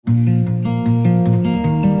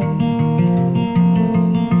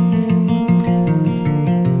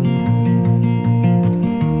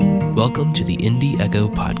Welcome to the Indie Echo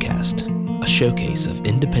Podcast, a showcase of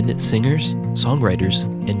independent singers, songwriters,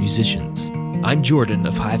 and musicians. I'm Jordan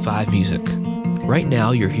of High Five Music. Right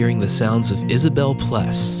now you're hearing the sounds of Isabel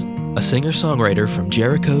Pless, a singer-songwriter from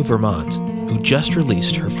Jericho, Vermont, who just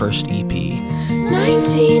released her first EP.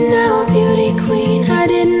 19 now, beauty queen, I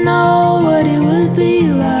didn't know what it would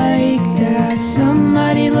be like to have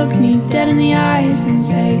somebody look me dead in the eyes and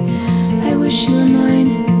say, I wish you were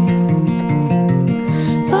mine.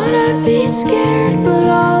 Thought I'd be scared, but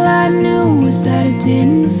all I knew was that it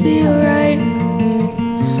didn't feel right.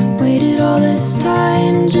 Waited all this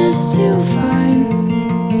time just to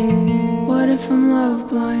find, what if I'm love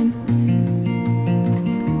blind?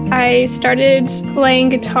 I started playing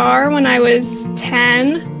guitar when I was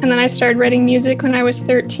 10, and then I started writing music when I was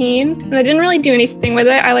 13. And I didn't really do anything with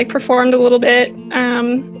it. I performed a little bit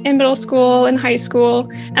in middle school and high school,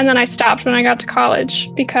 and then I stopped when I got to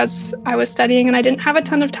college because I was studying and I didn't have a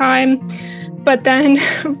ton of time. But then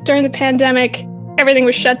during the pandemic, everything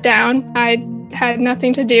was shut down. I had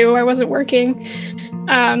nothing to do. I wasn't working.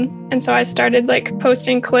 And so I started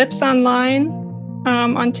posting clips online,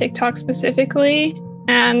 on TikTok specifically.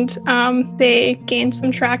 And they gained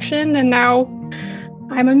some traction, and now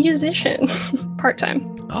I'm a musician part-time.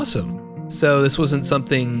 Awesome. So this wasn't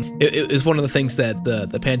something, it was one of the things that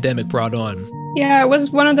the pandemic brought on. Yeah, it was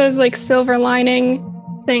one of those silver lining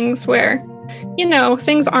things where,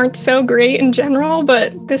 things aren't so great in general,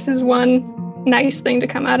 but this is one nice thing to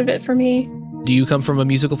come out of it for me. Do you come from a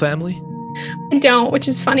musical family? I don't, which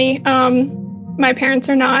is funny. My parents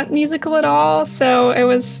are not musical at all, so it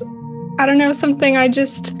was, I don't know, something I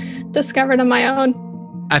just discovered on my own.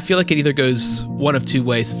 I feel like it either goes one of two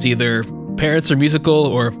ways. It's either parents are musical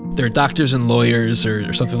or they're doctors and lawyers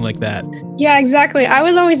or something like that. Yeah, exactly. I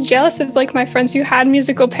was always jealous of my friends who had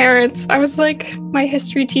musical parents. I was my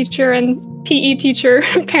history teacher and PE teacher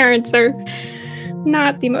parents are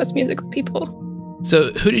not the most musical people.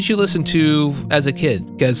 So who did you listen to as a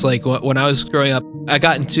kid? Because when I was growing up, I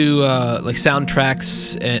got into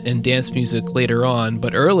soundtracks and dance music later on,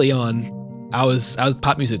 but early on, I was a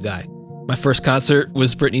pop music guy. My first concert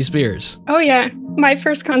was Britney Spears. Oh yeah, my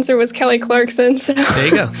first concert was Kelly Clarkson. So there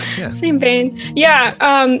you go. Yeah. Same vein. Yeah.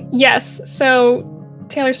 Yes. So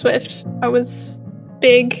Taylor Swift. I was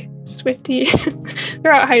big Swiftie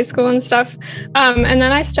throughout high school and stuff. And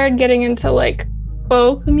then I started getting into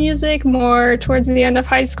folk music more towards the end of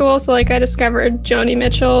high school. So I discovered Joni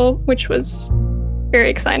Mitchell, which was very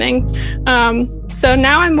exciting. So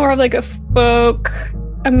now I'm more of a folk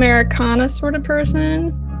Americana sort of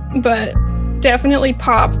person, but definitely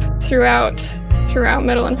pop throughout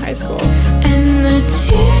middle and high school. And the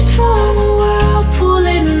tears form a whirlpool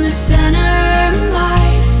in the center of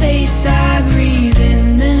my face. I breathe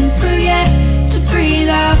in, then forget to breathe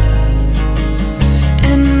out.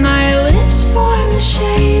 And my lips form the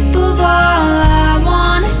shape of all I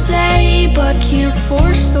want to say, but can't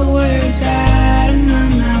force the words out of my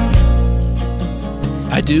mouth.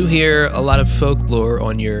 I do hear a lot of folklore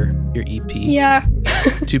on your EP. Yeah.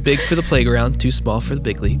 Too big for the playground, too small for the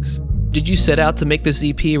big leagues. Did you set out to make this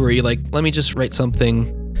EP, or were you let me just write something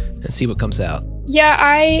and see what comes out?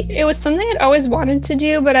 Yeah, it was something I'd always wanted to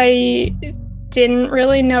do, but I didn't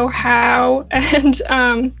really know how. And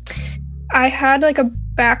I had a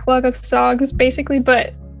backlog of songs basically,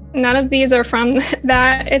 but none of these are from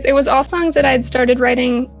that. It was all songs that I had started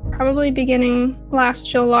writing probably beginning last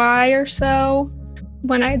July or so,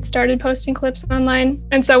 when I had started posting clips online.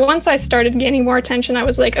 And so once I started gaining more attention, I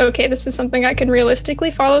was okay, this is something I can realistically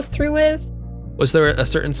follow through with. Was there a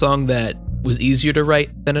certain song that was easier to write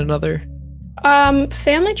than another?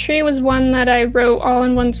 Family Tree was one that I wrote all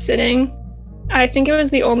in one sitting. I think it was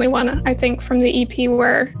the only one, from the EP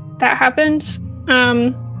where that happened.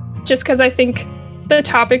 Just because I think the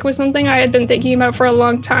topic was something I had been thinking about for a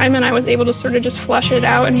long time, and I was able to sort of just flush it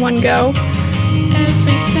out in one go.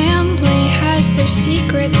 Every family has their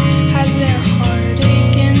secrets, has their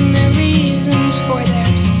heartache and their reasons for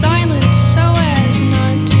their silence, so as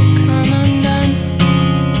not to come undone.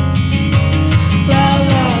 La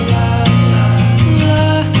la la la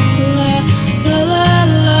la la la la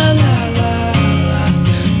la la la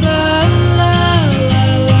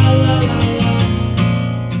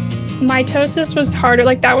la. Mitosis was harder.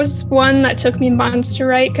 That was one that took me months to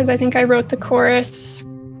write because I think I wrote the chorus.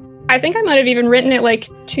 I think I might have even written it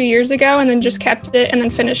 2 years ago and then just kept it and then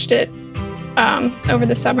finished it over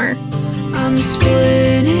the summer. I'm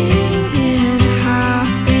splitting in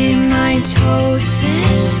half, a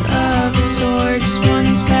mitosis of sorts.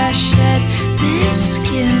 Once I shed this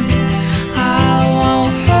skin, I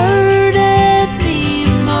won't hurt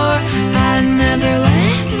anymore. I never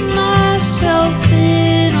let myself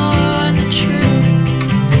in on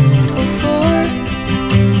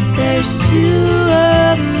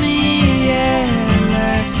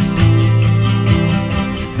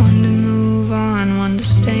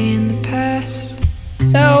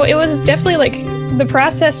was definitely like the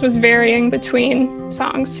process was varying between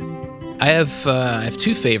songs. I have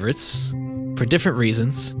two favorites for different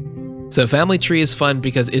reasons. So Family Tree is fun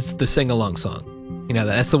because it's the sing-along song. You know,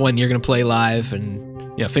 that's the one you're going to play live, and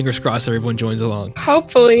you know, fingers crossed everyone joins along.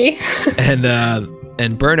 Hopefully. And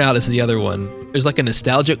Burnout is the other one. There's like a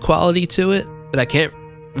nostalgic quality to it that I can't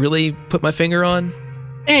really put my finger on.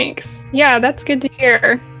 Thanks. Yeah, that's good to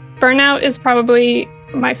hear. Burnout is probably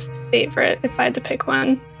my favorite if I had to pick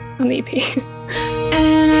one on the EP.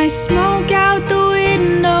 And I smoke out the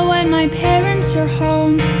window when my parents are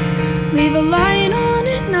home. Leave a light on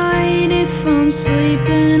at night if I'm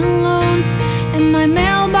sleeping alone. And my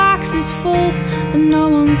mailbox is full, but no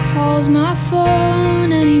one calls my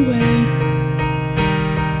phone anyway.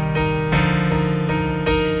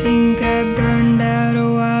 Think I burned out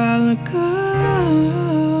a while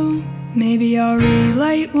ago. Maybe I'll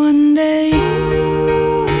relight one day.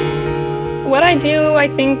 What I do, I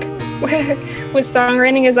think, with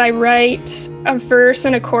songwriting is I write a verse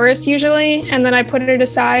and a chorus usually, and then I put it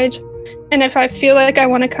aside. And if I feel like I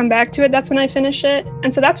want to come back to it, that's when I finish it.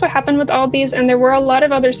 And so that's what happened with all these. And there were a lot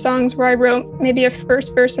of other songs where I wrote maybe a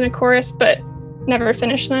first verse and a chorus, but never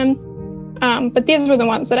finished them. But these were the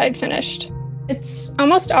ones that I'd finished. It's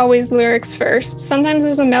almost always lyrics first. Sometimes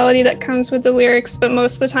there's a melody that comes with the lyrics, but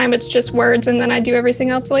most of the time it's just words, and then I do everything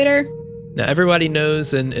else later. Now, everybody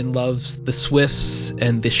knows and loves the Swifts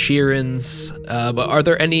and the Sheerans, but are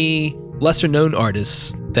there any lesser-known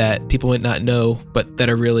artists that people might not know, but that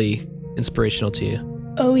are really inspirational to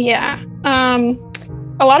you? Oh, yeah.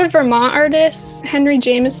 A lot of Vermont artists. Henry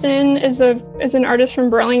Jameson is an artist from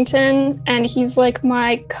Burlington, and he's like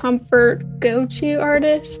my comfort go-to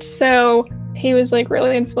artist. So he was like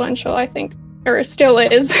really influential, I think, or still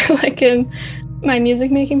is, like in my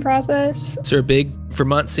music making process. Is there a big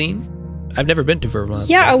Vermont scene? I've never been to Vermont.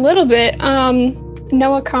 Yeah, so. a little bit.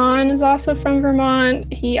 Noah Kahan is also from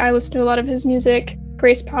Vermont. I listen to a lot of his music.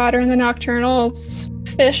 Grace Potter and the Nocturnals.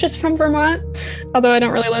 Fish is from Vermont, although I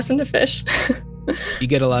don't really listen to Fish. You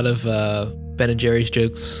get a lot of Ben and Jerry's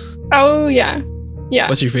jokes. Oh, yeah. Yeah.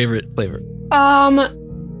 What's your favorite flavor?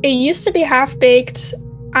 It used to be half-baked.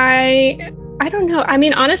 I don't know. I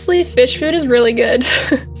mean, honestly, fish food is really good.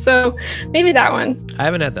 So maybe that one. I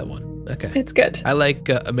haven't had that one. Okay. It's good. I like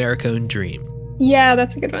American Dream. Yeah,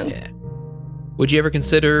 that's a good one. Yeah. Would you ever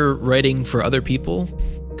consider writing for other people?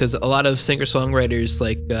 Because a lot of singer-songwriters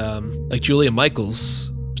like Julia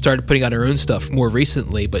Michaels started putting out her own stuff more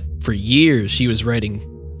recently, but for years she was writing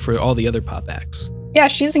for all the other pop acts. Yeah,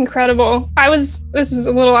 she's incredible. This is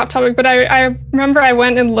a little off topic, but I remember I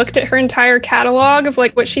went and looked at her entire catalog of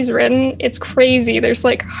like what she's written. It's crazy. There's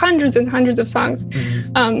like hundreds and hundreds of songs.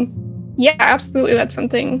 Mm-hmm. Yeah, absolutely. That's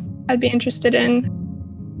something I'd be interested in.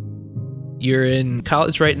 You're in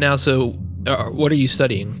college right now, so what are you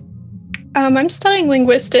studying? I'm studying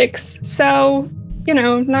linguistics, so,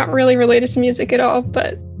 not really related to music at all,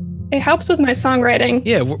 but it helps with my songwriting.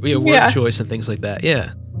 Yeah, word choice and things like that,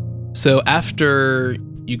 yeah. So after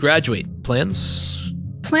you graduate, plans?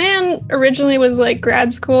 Plan originally was like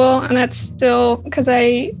grad school, and that's still because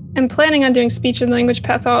I am planning on doing speech and language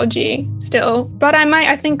pathology still. But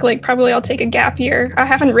I think probably I'll take a gap year. I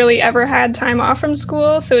haven't really ever had time off from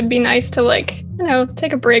school, so it'd be nice to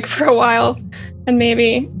take a break for a while and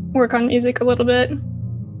maybe work on music a little bit.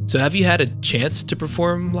 So have you had a chance to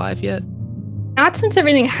perform live yet? Not since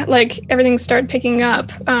everything started picking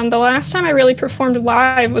up. The last time I really performed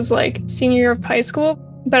live was senior year of high school.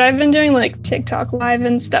 But I've been doing TikTok live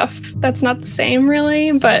and stuff. That's not the same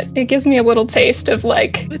really, but it gives me a little taste of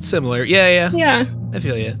It's similar. Yeah. Yeah. I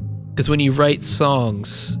feel you. Because when you write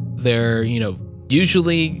songs, they're,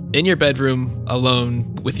 usually in your bedroom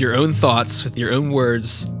alone with your own thoughts, with your own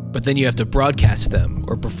words, but then you have to broadcast them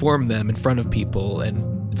or perform them in front of people,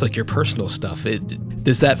 and it's like your personal stuff.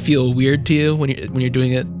 Does that feel weird to you when you're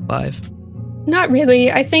doing it live? Not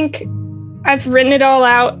really. I think I've written it all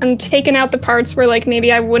out and taken out the parts where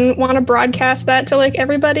maybe I wouldn't want to broadcast that to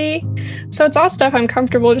everybody. So it's all stuff I'm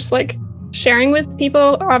comfortable just sharing with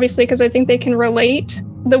people, obviously, because I think they can relate.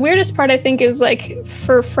 The weirdest part I think is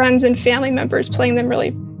for friends and family members, playing them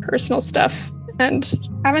really personal stuff and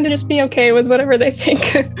having to just be okay with whatever they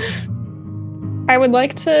think. I would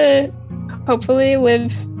like to hopefully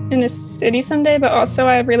live in a city someday, but also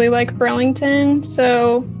I really like Burlington.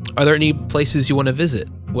 So are there any places you want to visit,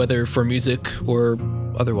 whether for music or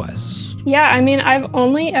otherwise? Yeah, I mean, I've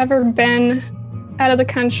only ever been out of the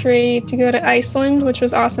country to go to Iceland, which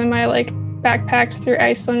was awesome. I backpacked through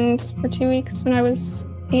Iceland for 2 weeks when I was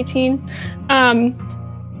 18.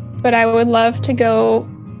 But I would love to go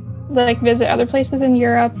visit other places in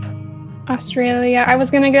Europe. Australia. I was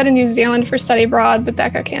going to go to New Zealand for study abroad, but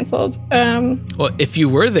that got canceled. Well, if you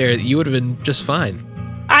were there, you would have been just fine.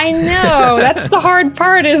 I know. That's the hard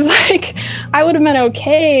part is like, I would have been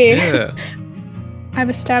okay. Yeah. I've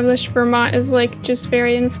established Vermont is like just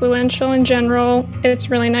very influential in general. It's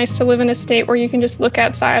really nice to live in a state where you can just look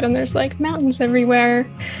outside and there's like mountains everywhere.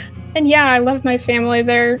 And yeah, I love my family.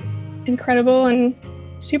 They're incredible and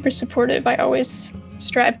super supportive. I always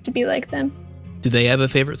strive to be like them. Do they have a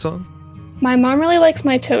favorite song? My mom really likes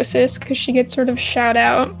Mitosis because she gets sort of shout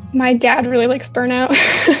out. My dad really likes Burnout,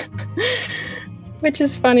 which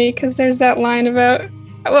is funny because there's that line about,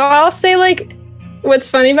 well, I'll say like, what's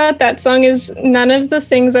funny about that song is none of the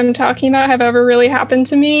things I'm talking about have ever really happened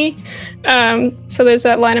to me. So there's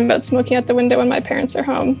that line about smoking out the window when my parents are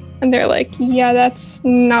home. And they're like, yeah, that's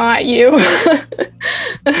not you.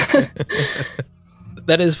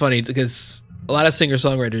 That is funny because a lot of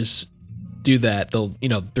singer-songwriters do that.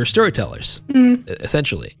 They're storytellers,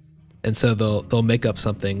 essentially. And so they'll make up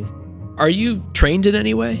something. Are you trained in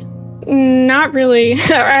any way? Not really.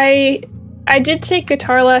 I did take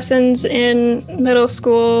guitar lessons in middle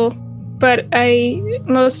school, but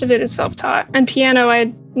most of it is self-taught. And piano,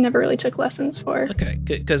 I never really took lessons for. Okay,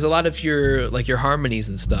 because a lot of your harmonies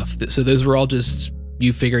and stuff, so those were all just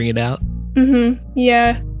you figuring it out? Mm-hmm,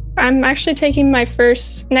 yeah. I'm actually taking my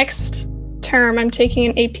next term, I'm taking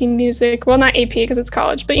an AP music. Well, not AP because it's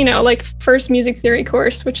college, but like first music theory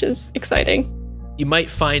course, which is exciting. You might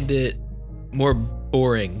find it more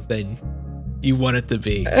boring than you want it to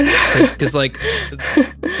be, because I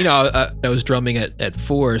was drumming at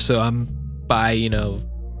 4, so I'm by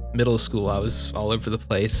middle school I was all over the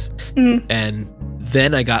place, and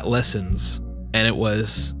then I got lessons and it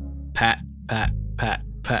was pat pat pat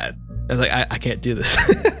pat. I was like, I can't do this.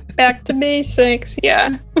 Back to basics.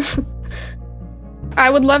 Yeah. I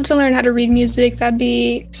would love to learn how to read music. That'd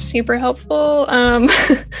be super helpful.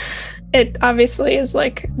 It obviously is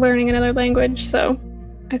like learning another language, so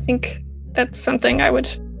I think that's something I would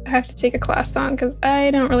have to take a class on because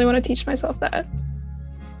I don't really want to teach myself that.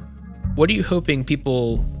 What are you hoping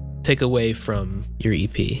people take away from your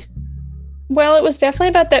EP? Well, it was definitely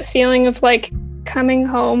about that feeling of like coming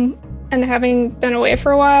home and having been away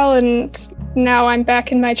for a while, and now I'm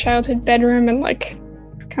back in my childhood bedroom and like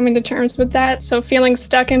coming to terms with that. So feeling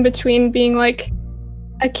stuck in between being like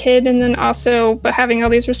a kid and then also but having all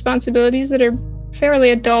these responsibilities that are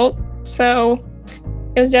fairly adult. So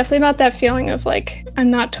it was definitely about that feeling of like,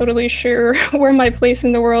 I'm not totally sure where my place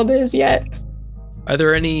in the world is yet. Are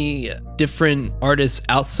there any different artists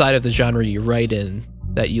outside of the genre you write in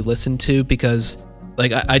that you listen to? Because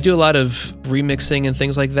like I do a lot of remixing and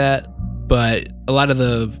things like that, but a lot of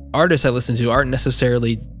the artists I listen to aren't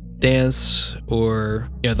necessarily dance or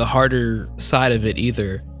the harder side of it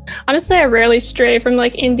either. Honestly, I rarely stray from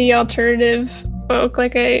like indie alternative folk.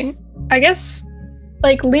 Like I guess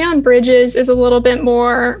like Leon Bridges is a little bit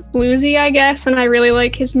more bluesy, I guess, and I really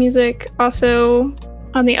like his music. Also,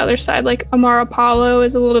 on the other side, like Amar Apollo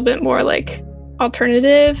is a little bit more like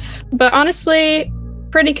alternative, but honestly,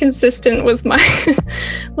 pretty consistent with my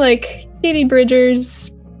like Phoebe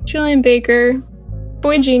Bridgers, Julian Baker,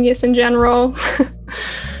 Boy Genius in general.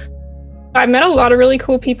 I met a lot of really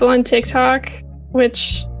cool people on TikTok,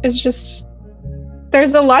 which is just,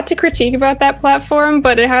 there's a lot to critique about that platform,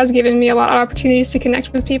 but it has given me a lot of opportunities to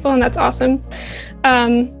connect with people, and that's awesome.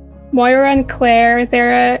 Moira and Claire,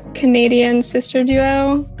 they're a Canadian sister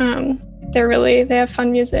duo. They have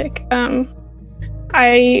fun music.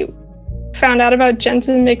 I found out about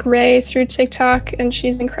Jensen McRae through TikTok, and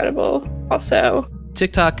she's incredible also.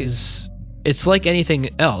 TikTok it's like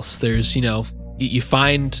anything else. There's, you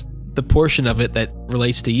find the portion of it that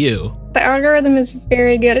relates to you. The algorithm is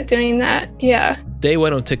very good at doing that. Yeah. Day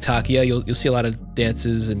one on TikTok, you'll see a lot of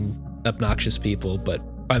dances and obnoxious people, but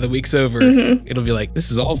by the week's over, it'll be like, this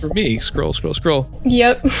is all for me. Scroll, scroll, scroll.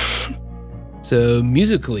 Yep. So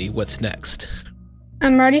musically, what's next?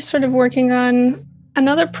 I'm already sort of working on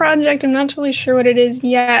another project. I'm not totally sure what it is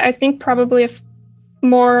yet. I think probably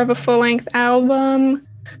more of a full-length album.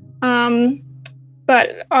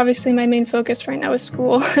 But obviously my main focus right now is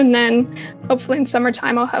school. And then hopefully in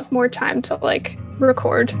summertime, I'll have more time to like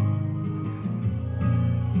record.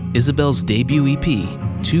 Isabel's debut EP,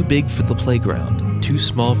 Too Big for the Playground, Too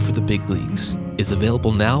Small for the Big Leagues, is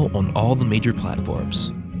available now on all the major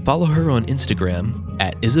platforms. Follow her on Instagram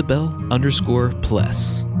at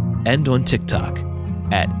Isabel_Pless and on TikTok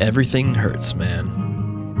at Everything Hurts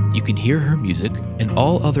Man. You can hear her music and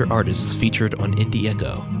all other artists featured on Indie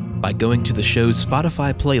Echo by going to the show's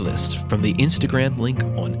Spotify playlist from the Instagram link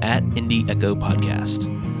on @Indie Echo Podcast.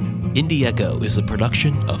 Indie Echo is a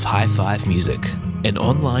production of High Five Music. an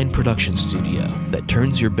online production studio that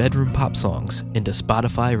turns your bedroom pop songs into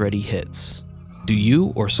Spotify-ready hits. Do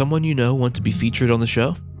you or someone you know want to be featured on the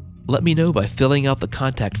show? Let me know by filling out the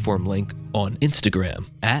contact form link on Instagram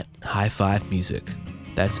at High5Music.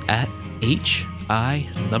 That's at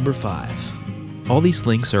HI5. All these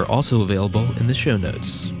links are also available in the show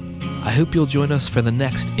notes. I hope you'll join us for the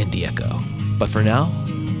next Indie Echo. But for now,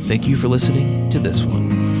 thank you for listening to this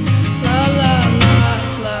one. La la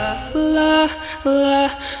la la la la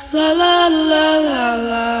la la la la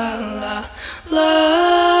la la